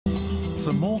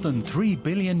For more than 3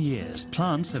 billion years,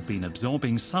 plants have been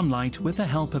absorbing sunlight with the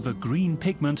help of a green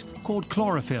pigment called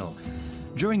chlorophyll.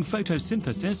 During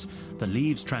photosynthesis, the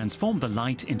leaves transform the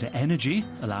light into energy,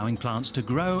 allowing plants to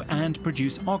grow and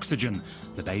produce oxygen,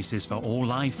 the basis for all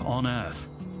life on Earth.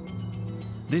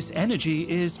 This energy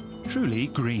is truly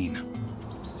green.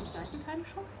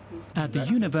 At the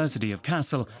University of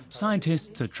Kassel,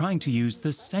 scientists are trying to use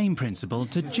the same principle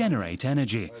to generate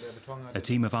energy. A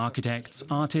team of architects,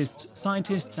 artists,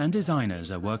 scientists and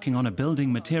designers are working on a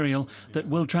building material that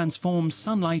will transform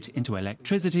sunlight into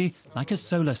electricity like a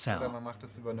solar cell.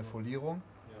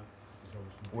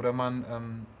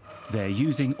 They're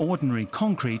using ordinary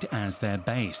concrete as their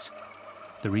base.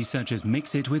 The researchers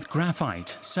mix it with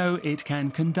graphite so it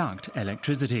can conduct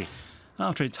electricity.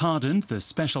 After it's hardened, the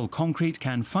special concrete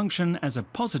can function as a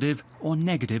positive or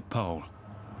negative pole.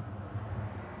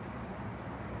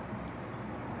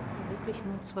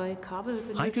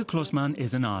 Heike Klussmann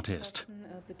is an artist.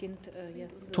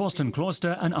 Thorsten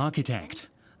Kloster, an architect.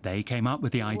 They came up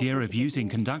with the idea of using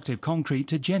conductive concrete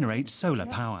to generate solar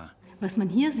power.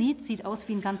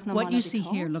 What you see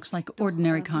here looks like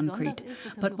ordinary concrete,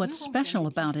 but what's special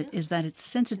about it is that it's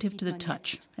sensitive to the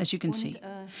touch, as you can see.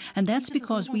 And that's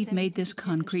because we've made this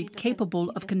concrete capable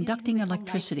of conducting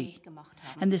electricity.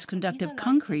 And this conductive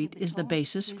concrete is the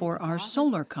basis for our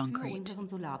solar concrete.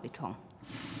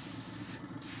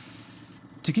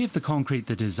 To give the concrete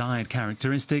the desired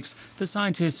characteristics, the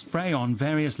scientists spray on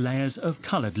various layers of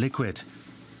colored liquid.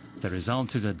 The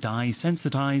result is a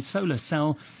dye-sensitized solar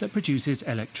cell that produces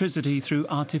electricity through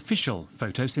artificial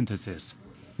photosynthesis.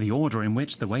 The order in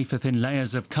which the wafer-thin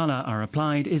layers of color are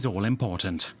applied is all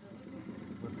important.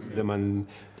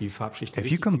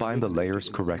 If you combine the layers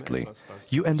correctly,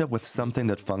 you end up with something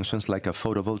that functions like a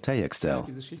photovoltaic cell.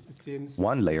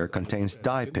 One layer contains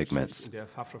dye pigments.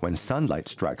 When sunlight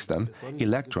strikes them,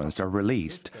 electrons are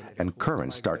released and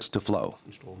current starts to flow.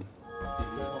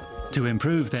 To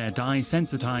improve their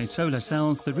dye-sensitized solar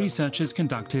cells, the researchers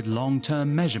conducted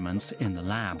long-term measurements in the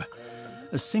lab.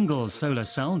 A single solar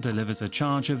cell delivers a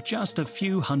charge of just a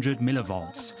few hundred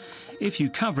millivolts. If you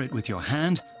cover it with your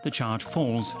hand, the charge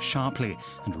falls sharply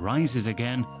and rises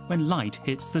again when light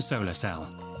hits the solar cell.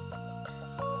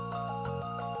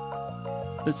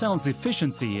 The cell's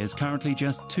efficiency is currently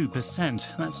just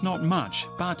 2%. That's not much,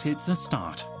 but it's a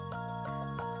start.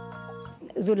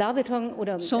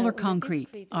 Solar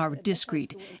concrete, or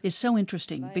discrete, is so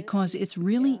interesting because it's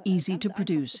really easy to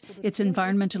produce, it's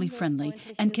environmentally friendly,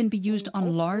 and can be used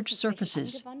on large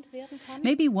surfaces.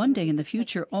 Maybe one day in the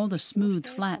future, all the smooth,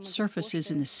 flat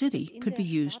surfaces in the city could be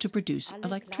used to produce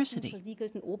electricity.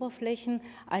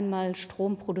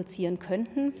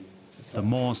 The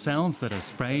more cells that are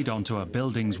sprayed onto a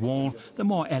building's wall, the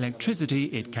more electricity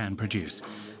it can produce.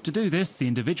 To do this, the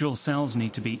individual cells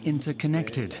need to be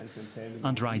interconnected.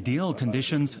 Under ideal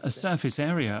conditions, a surface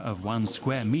area of 1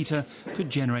 square meter could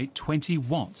generate 20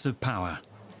 watts of power.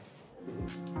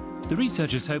 The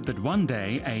researchers hope that one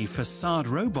day a facade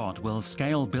robot will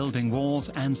scale building walls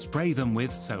and spray them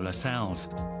with solar cells.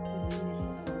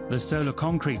 The solar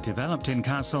concrete developed in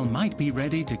Kassel might be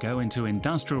ready to go into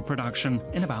industrial production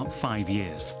in about 5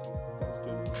 years.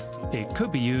 It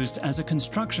could be used as a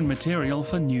construction material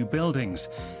for new buildings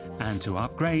and to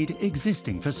upgrade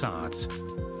existing facades.